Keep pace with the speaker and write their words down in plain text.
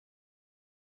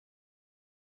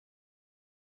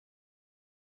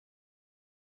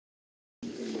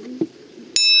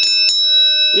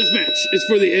This match is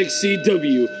for the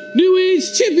XCW New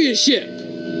Age Championship.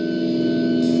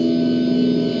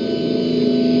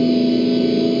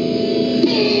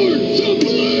 Born to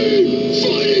bleed,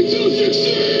 fighting to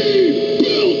succeed,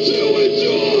 built to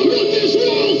endure what this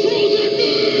world throws at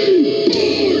me.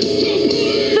 Born to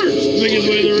bleed. First, making his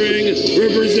way to the ring,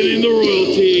 representing the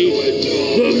royalty,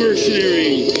 the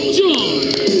mercenary, John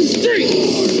Streets.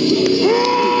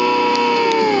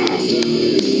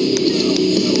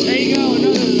 There you go,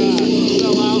 another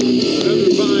sellout,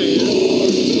 another buy-in.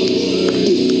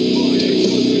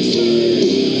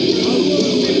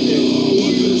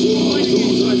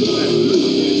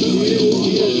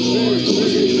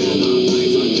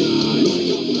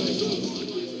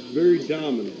 Very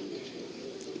dominant.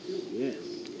 Yes.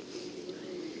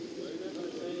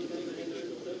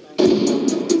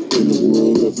 In a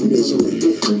world of misery,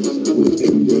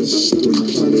 within this three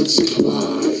planets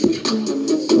collide.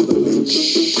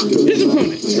 His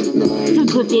opponent, from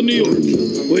Brooklyn, New York,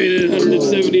 weighing in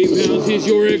 178 pounds, he's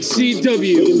your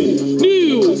XCW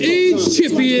New Age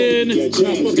Champion,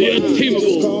 the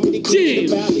untamable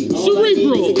James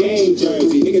Cerebral.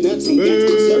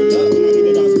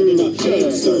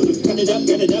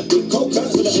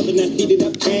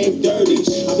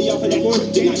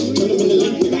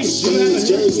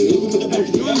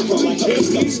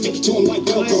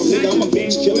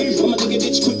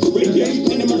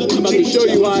 I'm about to show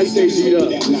you why I stay beat up,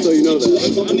 so you know that.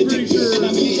 I'm pretty sure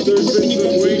there's been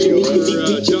some waiting for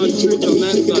John Streets on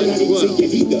that side as well.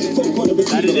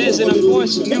 That it is, and of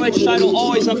course, New Age title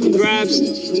always up for grabs.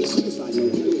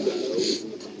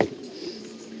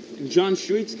 John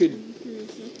Streets could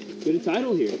get a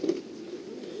title here.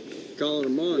 Calling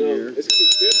him on here. It's gonna be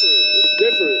different. It's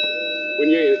different when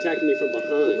you're attacking me from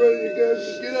behind. Brother, you guys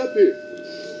just get up here.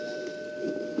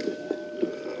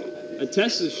 A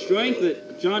test of strength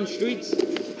that John Streets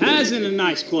has in a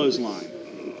nice clothesline.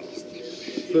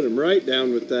 Put him right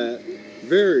down with that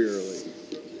very early.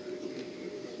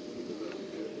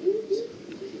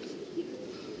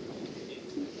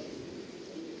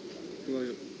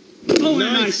 Oh, and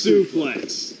a nice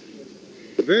suplex.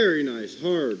 Very nice,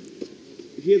 hard.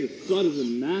 You hear the thud of the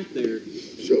mat there.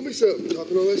 Show me something.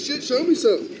 Talking all that shit, show me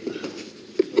something.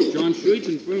 John Streets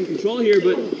in firm control here,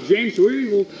 but James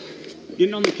Cerebral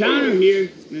getting on the counter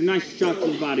here, and a nice shot to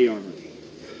the body armor.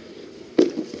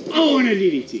 Oh, and a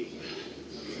DDT.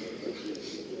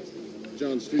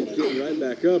 John Streets getting right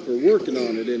back up, or working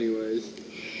on it anyways.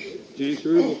 James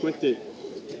Cerebral quick to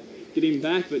get him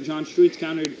back, but John Streets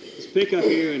countered his pickup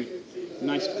here, and a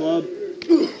nice club.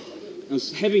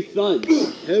 Those heavy thuds.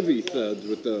 Heavy thuds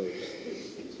with those.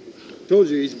 Told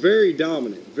you, he's very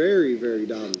dominant. Very, very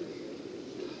dominant.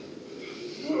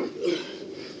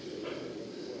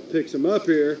 Picks him up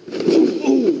here.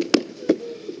 Ooh.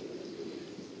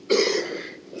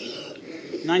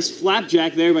 Nice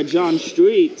flapjack there by John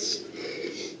Streets.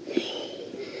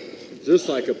 Just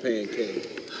like a pancake.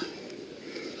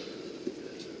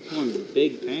 One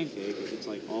big pancake. It's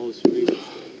like all his Streets.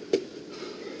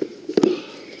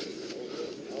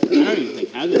 I don't even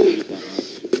think Heather would eat that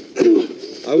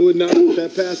much. I would not put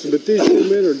that past him, but these two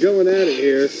men are going at it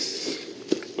here.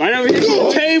 Right over here to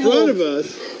the table. In front of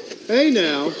us. Hey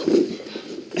now.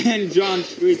 And John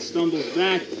Streets stumbles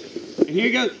back. And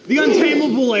here goes the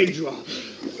untamable leg drop.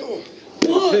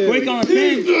 Quick on a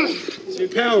pin.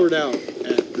 Powered out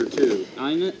after two.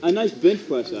 A nice bench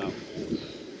press out.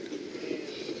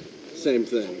 Same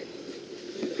thing.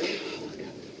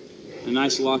 A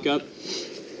nice lockup.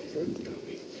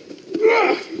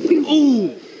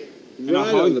 Ooh!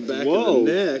 Right on the back of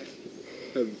the neck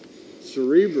of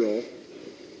Cerebral.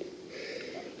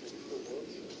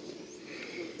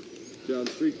 John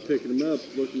Streets picking him up,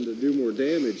 looking to do more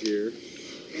damage here.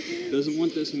 Doesn't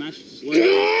want this match to slip.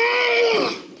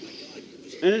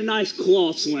 And a nice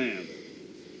claw slam.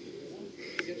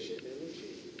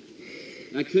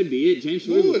 That could be it. James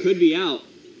Cerebral could be out.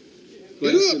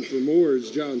 But asking for more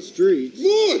is John Streets.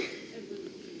 More!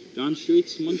 John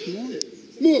Streets once more.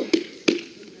 More!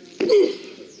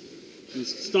 And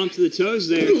stomp to the toes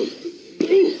there.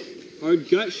 Hard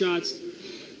gut shots.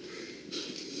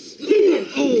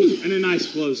 Oh, and a nice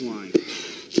clothesline.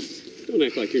 Don't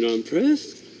act like you're not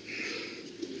impressed.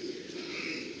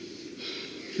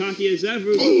 Cocky as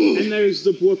ever. And there's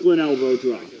the Brooklyn elbow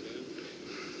drop. I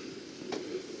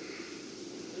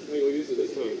ain't gonna use it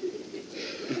this time.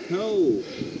 No.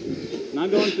 Not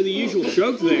going for the usual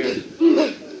choke there.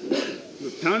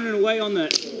 But pounding away on the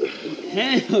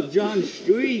head of John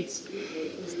Streets.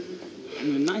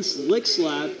 And a nice lick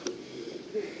slap.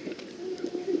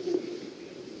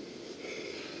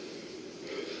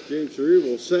 James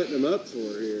Cerebral setting him up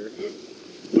for here.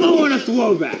 Oh, and a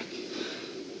throwback.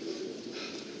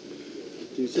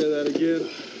 Can you say that again?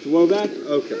 Throwback.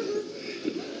 Okay.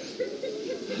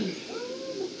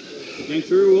 Gang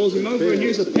through, rolls him over, and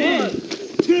here's a pin.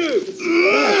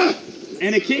 2.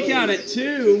 And a kick out at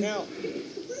 2.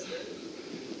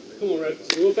 Come on, Red.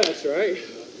 It's a little faster, right?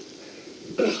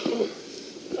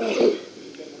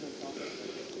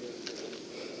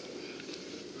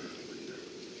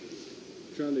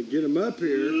 Trying to get him up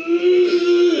here.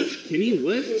 Can he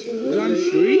lift John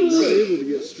Streets? Not able to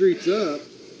get Streets up.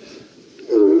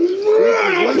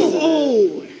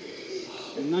 Oh!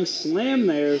 A nice slam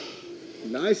there.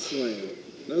 Nice slam.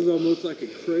 That was almost like a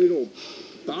cradle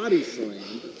body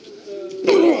slam.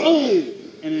 Oh!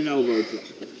 And an elbow drop.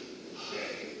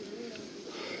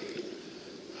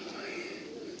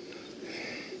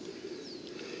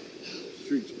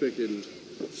 Streets picking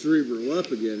Cerebral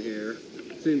up again here.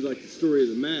 Seems like the story of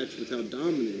the match with how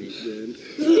dominant he's been.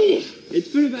 It's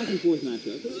been a back and forth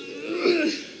matchup.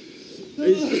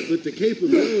 With the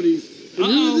capabilities. And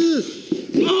who is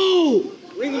this? Oh!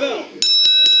 Ring the bell.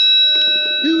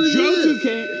 Who is this?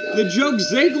 The Joke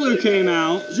Ziggler came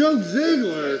out. Joke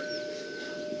Ziggler.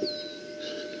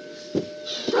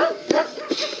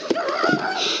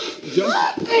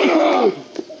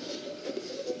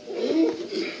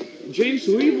 James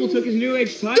Weevil took his New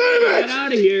Age title and got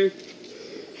out of here.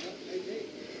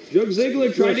 Joke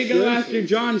Ziggler tried to go after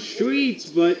John Streets,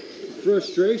 but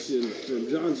Frustration from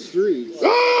John Streets.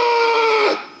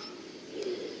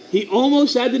 he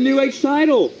almost had the New Age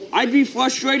title. I'd be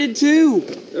frustrated too.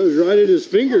 That was right at his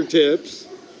fingertips.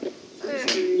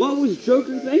 What was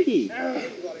Joker thinking?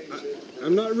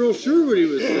 I'm not real sure what he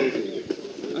was thinking.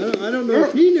 I don't know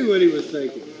if he knew what he was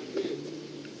thinking.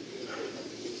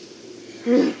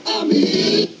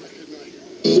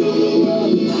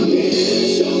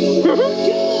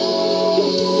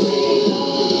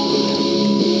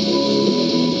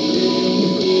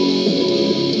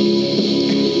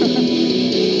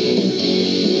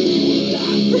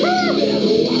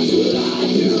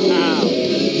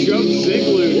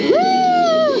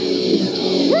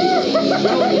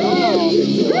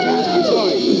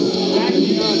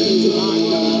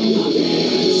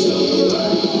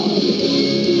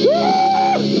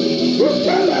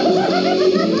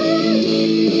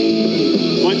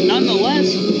 But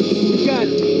nonetheless, we've got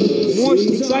more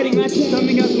exciting matches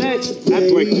coming up next at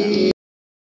Breakdown.